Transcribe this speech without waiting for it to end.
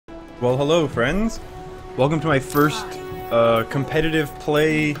Well, hello friends. Welcome to my first competitive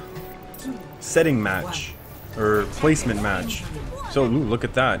play setting match, or placement match. So, ooh, look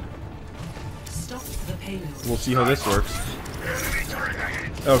at that. We'll see how this works.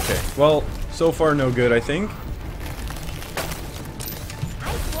 Okay, well, so far no good, I think.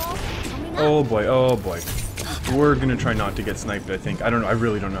 Oh boy, oh boy. We're gonna try not to get sniped, I think. I don't know, I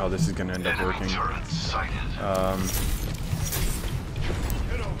really don't know how this is gonna end up working.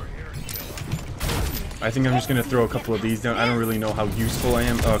 I think I'm just gonna throw a couple of these down. I don't really know how useful I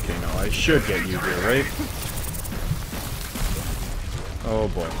am. Okay, no, I should get you here, right? Oh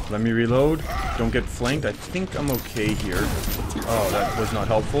boy, let me reload. Don't get flanked. I think I'm okay here. Oh, that was not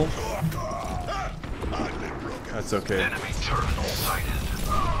helpful. That's okay.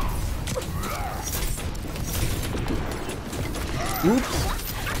 Oops.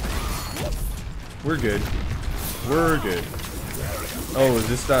 We're good. We're good. Oh, is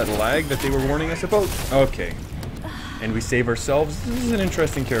this that lag that they were warning us about? Okay. And we save ourselves. This is an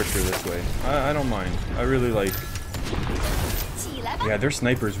interesting character this way. I don't mind. I really like... Yeah, their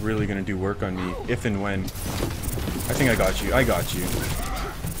sniper's really gonna do work on me, if and when. I think I got you. I got you.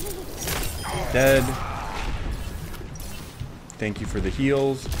 Dead. Thank you for the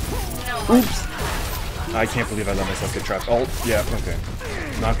heals. Oops! I can't believe I let myself get trapped. Oh, yeah, okay.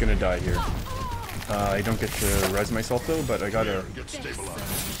 Not gonna die here. I don't get to res myself though, but I gotta...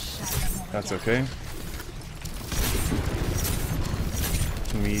 That's okay.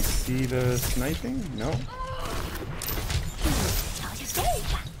 Can we see the sniping? No?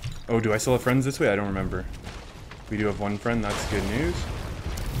 Oh, do I still have friends this way? I don't remember. We do have one friend, that's good news.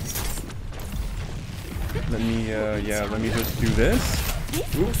 Let me, yeah, let me just do this.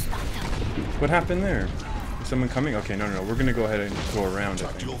 Oops. What happened there? Is someone coming? Okay, no, we're gonna go ahead and go around, I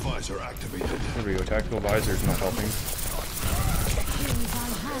think. There we go, tactical visor's not helping.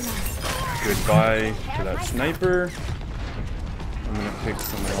 Goodbye to that sniper. I'm gonna pick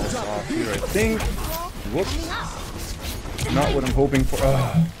someone else off here, I think. Whoops. Not what I'm hoping for.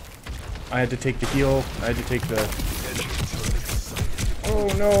 Ugh. I had to take the heal. I had to take the... Oh,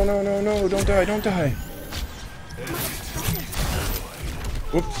 no, no, no, no. Don't die, don't die.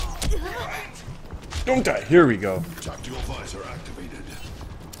 Whoops. Don't die. Here we go.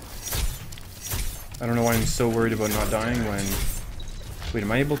 I don't know why I'm so worried about not dying when... Wait,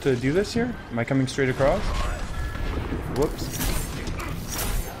 am I able to do this here? Am I coming straight across? Whoops.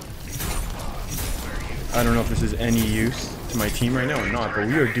 I don't know if this is any use to my team right now or not, but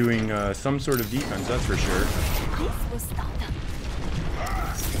we are doing some sort of defense, that's for sure.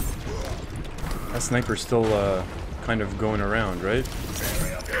 That sniper's still kind of going around, right?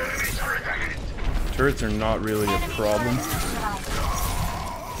 Turrets are not really a problem.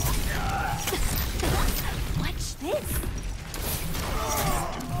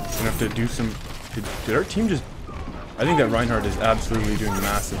 Gonna have to do some... Did our team just... I think that Reinhardt is absolutely doing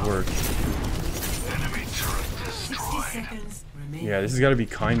massive work. Yeah, this has got to be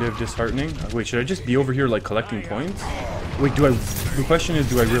kind of disheartening. Wait, should I just be over here like collecting points? Wait, the question is,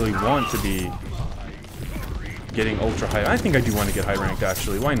 do I really want to be getting ultra high? I think I do want to get high ranked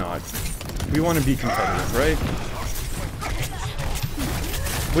actually. Why not? We want to be competitive, right?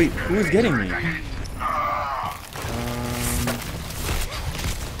 Wait, who is getting me?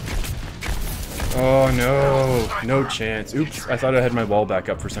 Oh no, no chance. Oops, I thought I had my wall back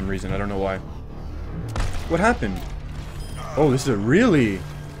up for some reason. I don't know why. What happened? Oh, this is a really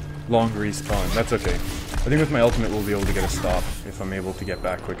long respawn. That's okay. I think with my ultimate we'll be able to get a stop if I'm able to get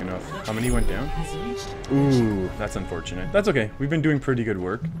back quick enough. How many went down? Ooh, that's unfortunate. That's okay. We've been doing pretty good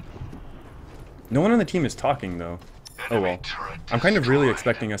work. No one on the team is talking though. Oh well. I'm kind of really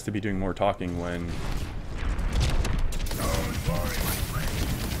expecting us to be doing more talking when...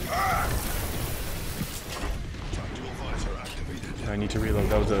 I need to reload.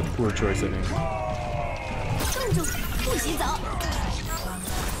 That was a poor choice, I think.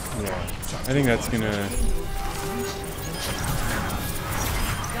 Yeah, I think that's gonna...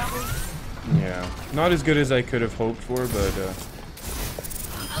 Yeah, not as good as I could have hoped for, but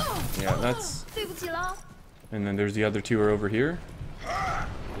yeah, that's... And then there's the other two are over here.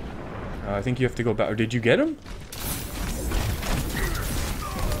 I think you have to go back. Or did you get him?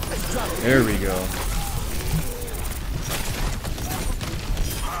 There we go.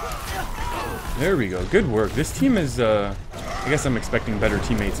 There we go. Good work. This team is, I guess I'm expecting better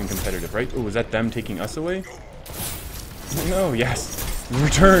teammates in competitive, right? Oh, is that them taking us away? No, yes.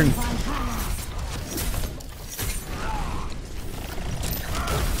 Return.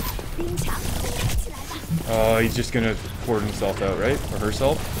 Oh, he's just gonna hoard himself out, right? Or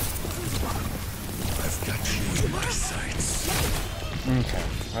herself? I've got you in my sights. Okay.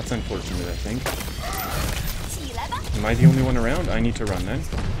 That's unfortunate, I think. Am I the only one around? I need to run then.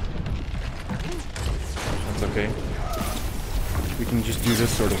 That's okay. We can just do this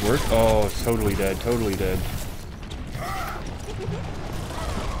sort of work. Oh, it's totally dead, totally dead.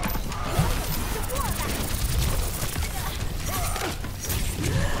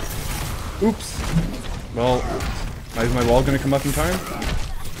 Oops. Well, is my wall gonna come up in time?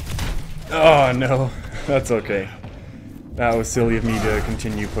 Oh no, that's okay. That was silly of me to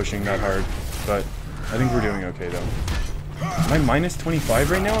continue pushing that hard, but I think we're doing okay though. Am I minus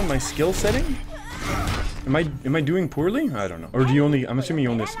 25 right now on my skill setting? Am I doing poorly? I don't know. Or do you only? I'm assuming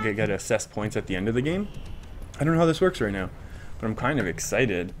you only get assessed points at the end of the game. I don't know how this works right now, but I'm kind of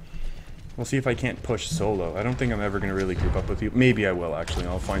excited. We'll see if I can't push solo. I don't think I'm ever gonna really group up with you. Maybe I will actually.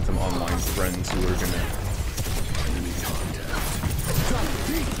 I'll find some online friends who are gonna.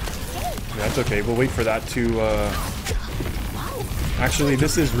 Yeah, that's okay. We'll wait for that to. Actually,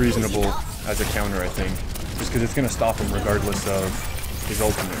 this is reasonable as a counter, I think, just because it's gonna stop him regardless of his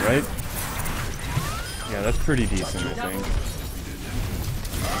ultimate, right? Yeah, that's pretty decent, I think.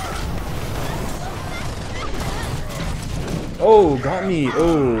 Oh, got me.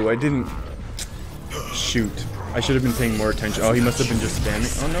 Oh, I didn't. Shoot. I should have been paying more attention. Oh, he must have been just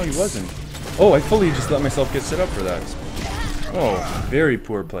spamming. Oh, no, he wasn't. Oh, I fully just let myself get set up for that. Oh, very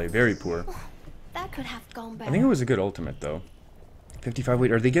poor play. Very poor. That could have gone better. I think it was a good ultimate, though. 55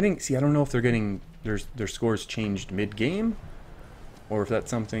 weight. Are they getting... See, I don't know if they're getting their scores changed mid-game. Or if that's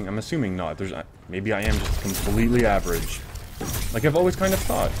something... I'm assuming not. Maybe I am just completely average. Like I've always kind of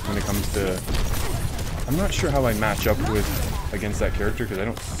thought when it comes to... I'm not sure how I match up against that character because I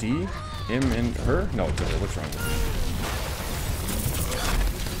don't see him and her. No, it's her. What's wrong with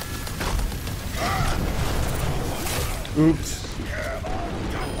me? Oops.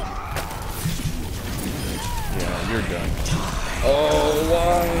 Yeah, you're done. Oh,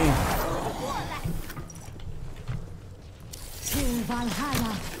 why?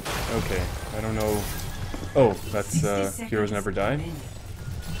 Okay, I don't know. Oh, that's Heroes Never Die.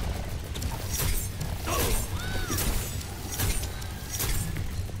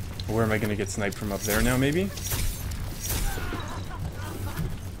 Where am I gonna get sniped from up there now, maybe?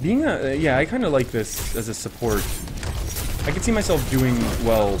 Being a... yeah, I kind of like this as a support. I could see myself doing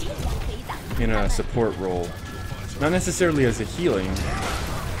well in a support role. Not necessarily as a healing.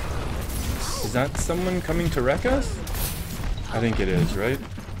 Is that someone coming to wreck us? I think it is, right?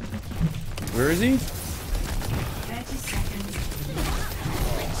 Where is he?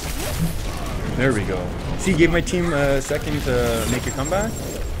 There we go. See, gave my team a second to make a comeback.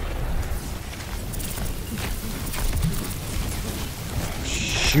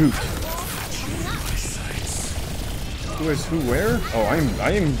 Shoot. Who is who where? Oh,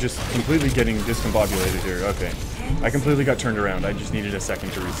 I am just completely getting discombobulated here. Okay. I completely got turned around. I just needed a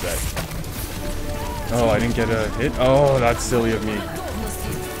second to reset. Oh, I didn't get a hit? Oh, that's silly of me.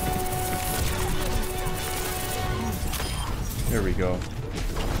 There we go.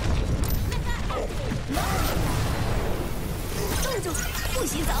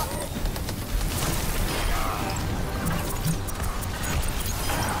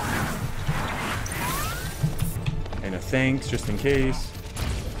 And a thanks, just in case.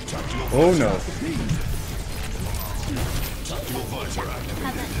 Oh no.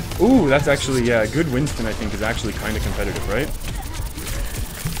 Ooh, that's actually, yeah, good Winston, I think, is actually kind of competitive, right?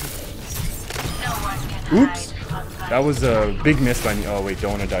 Oops! That was a big miss by me. Oh, wait,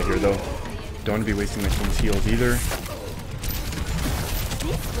 don't want to die here, though. Don't want to be wasting my team's heals either.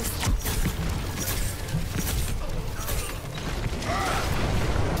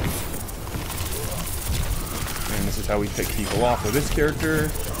 And this is how we pick people off with this character.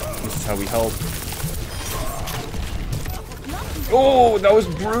 This is how we help. Oh, that was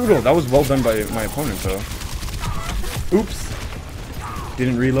brutal. That was well done by my opponent, though. Oops.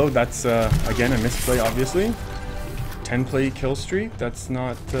 Didn't reload. That's, again, a misplay, obviously. 10 play kill streak. That's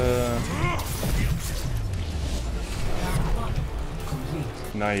not,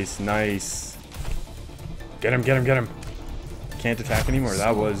 Nice, nice. Get him, get him, get him. Can't attack anymore.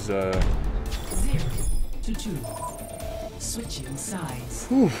 That was, 0 to 2. Switching sides.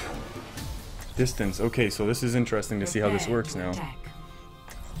 Whew. Distance. Okay, so this is interesting to see how this works now.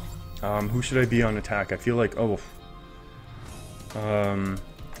 Who should I be on attack? I feel like, oh.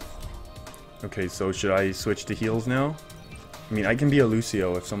 Okay, so should I switch to heals now? I mean, I can be a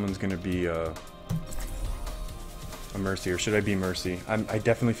Lucio if someone's gonna be a Mercy, or should I be Mercy? I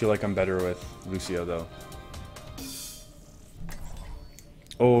definitely feel like I'm better with Lucio, though.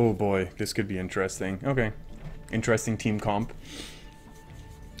 Oh boy, this could be interesting. Okay. Interesting team comp.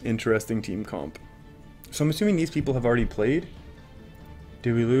 Interesting team comp. So I'm assuming these people have already played?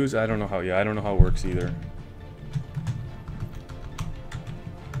 Did we lose? I don't know how. Yeah, I don't know how it works either.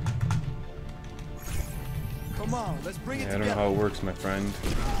 Come on, let's bring it Yeah, I don't together. know how it works, my friend.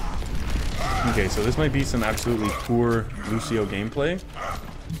 Okay, so this might be some absolutely poor Lucio gameplay.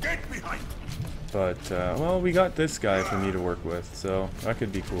 Get behind. But, well, we got this guy for me to work with, so that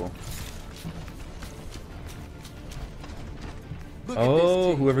could be cool. Look at this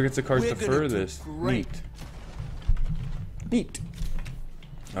Oh, team. whoever gets the cards We're the gonna do furthest. great. Neat.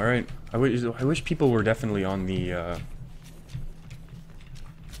 Alright. I wish people were definitely on the,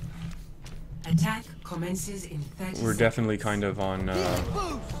 Attack commences in 30 we're definitely kind of on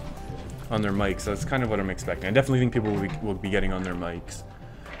their mics. That's kind of what I'm expecting. I definitely think people will be getting on their mics.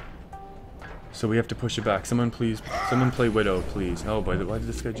 So we have to push it back. Someone please, someone play Widow, please. Oh boy, why did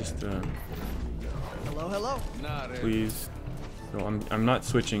this guy just, Hello, hello. please? No, I'm not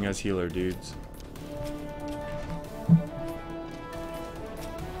switching as healer, dudes.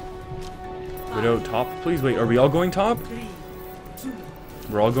 Widow top, please. Wait, are we all going top? 3, 2,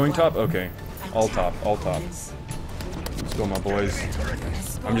 We're all going top? Okay. All top, all top. Let's go, my boys.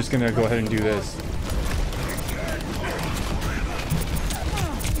 I'm just gonna go ahead and do this.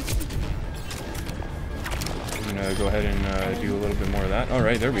 I'm gonna go ahead and do a little bit more of that.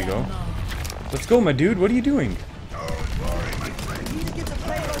 Alright, there we go. Let's go, my dude. What are you doing?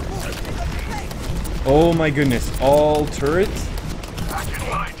 Oh my goodness. All turrets?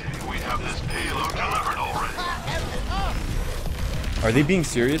 Are they being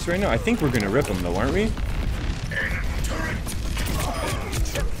serious right now? I think we're gonna rip them though, aren't we?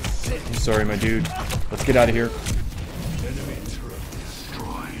 I'm sorry, my dude. Let's get out of here.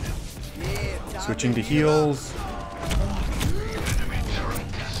 Switching to heals.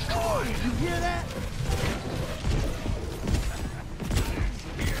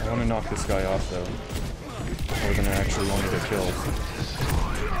 I want to knock this guy off though, more than I actually want to get killed.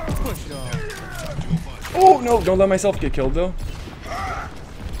 Oh no! Don't let myself get killed though.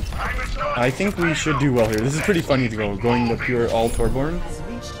 I think we should do well here. This is pretty funny to go going to pure all Torborn.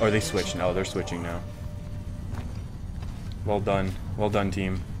 Or they switched now. They're switching now. Well done. Well done,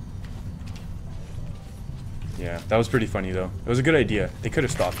 team. Yeah, that was pretty funny though. It was a good idea. They could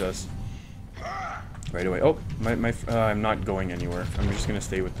have stopped us right away. Oh, I'm not going anywhere. I'm just gonna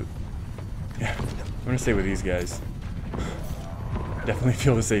stay with the. Yeah, I'm gonna stay with these guys. Definitely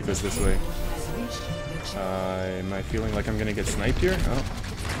feel the safest this way. Am I feeling like I'm gonna get sniped here? Oh.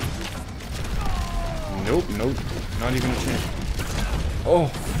 Nope, nope, not even a chance. Oh.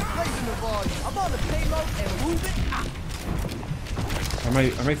 Are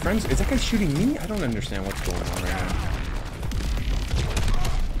my friends? Is that guy shooting me? I don't understand what's going on right now.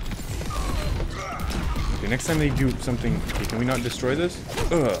 Okay, next time they do something, okay, can we not destroy this?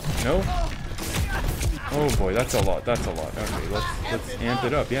 No. Oh boy, that's a lot. That's a lot. Okay, let's amp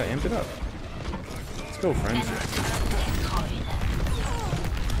it up. Yeah, amp it up. Let's go, friends.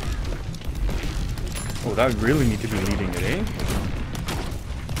 Oh, that would really need to be leading it, eh?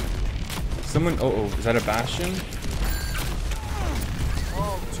 Someone, oh, is that a Bastion?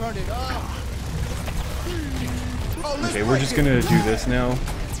 Oh, turn it up. Okay, we're just gonna do this now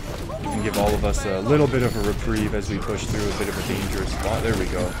and give all of us a little bit of a reprieve as we push through a bit of a dangerous spot. There we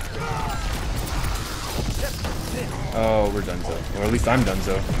go. Oh, we're donezo. Or at least I'm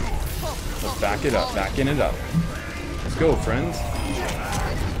donezo. Let's back it up, backing it up. Let's go, friends.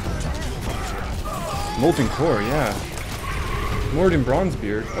 Molten Core, yeah. Morden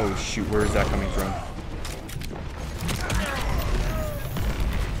Bronzebeard. Oh shoot, where is that coming from?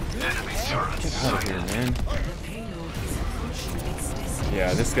 Get out of here, man.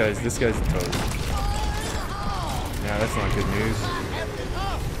 Yeah, this guy's a toast. Yeah, that's not good news.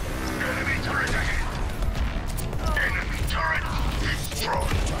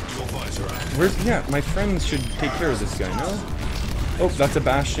 Where's, yeah, my friends should take care of this guy, no? Oh, that's a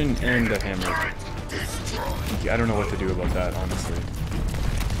Bastion and a Hammer. I don't know what to do about that, honestly.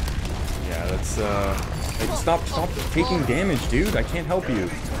 Yeah, that's, like, stop taking damage, dude. I can't help you.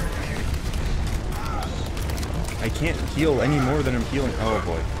 I can't heal any more than I'm healing. Oh,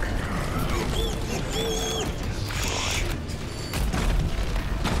 boy.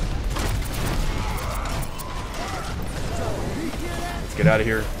 Let's get out of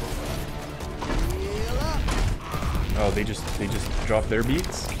here. Oh, they just dropped their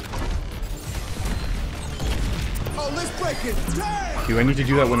beats? Oh, let's break it. Do I need to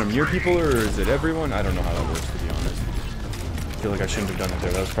do that when I'm near people, or is it everyone? I don't know how that works, to be honest. I feel like I shouldn't have done it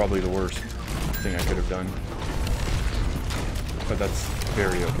there. That was probably the worst thing I could have done. But that's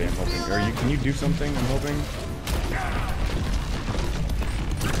very okay, I'm hoping. Can you do something, I'm hoping?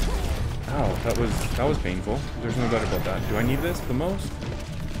 Ow, that was painful. There's no doubt about that. Do I need this the most?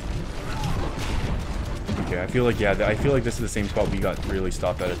 Okay, I feel like, yeah, I feel like this is the same spot we got really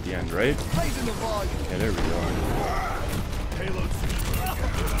stopped at the end, right? Raising the volume. Okay, there we go.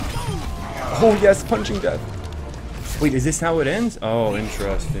 Oh, yes, punching death. Wait, is this how it ends? Oh,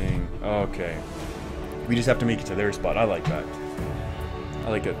 interesting. Okay. We just have to make it to their spot. I like that. I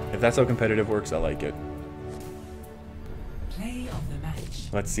like it. If that's how competitive works, I like it. Play of the match.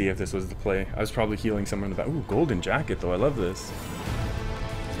 Let's see if this was the play. I was probably healing someone in the back. Ooh, golden jacket, though. I love this.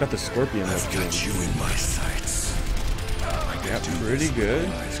 It's got the scorpion look to it. You in my sights. Yeah, pretty good.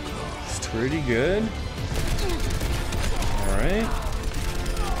 Pretty good. Alright.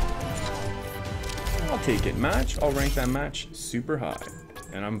 I'll take it. Match. I'll rank that match super high.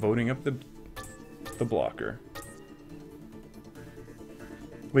 And I'm voting up the blocker.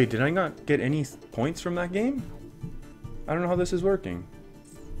 Wait, did I not get any points from that game? I don't know how this is working.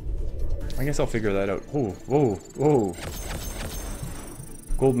 I guess I'll figure that out. Oh, whoa, whoa.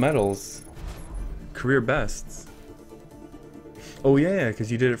 Gold medals. Career bests. Oh yeah,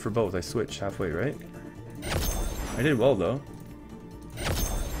 because you did it for both. I switched halfway, right? I did well though.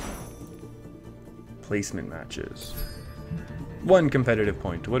 Placement matches. 1 competitive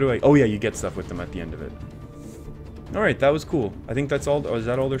point. What do I... Oh yeah, you get stuff with them at the end of it. Alright, that was cool. I think that's all... Oh, is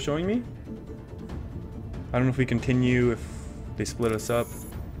that all they're showing me? I don't know if we continue, if they split us up.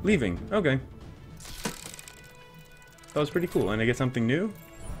 Leaving. Okay. That was pretty cool. And I get something new?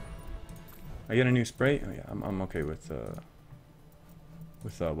 I get a new spray? Oh yeah, I'm okay with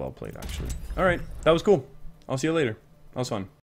well played, actually. Alright, that was cool. I'll see you later. That was fun.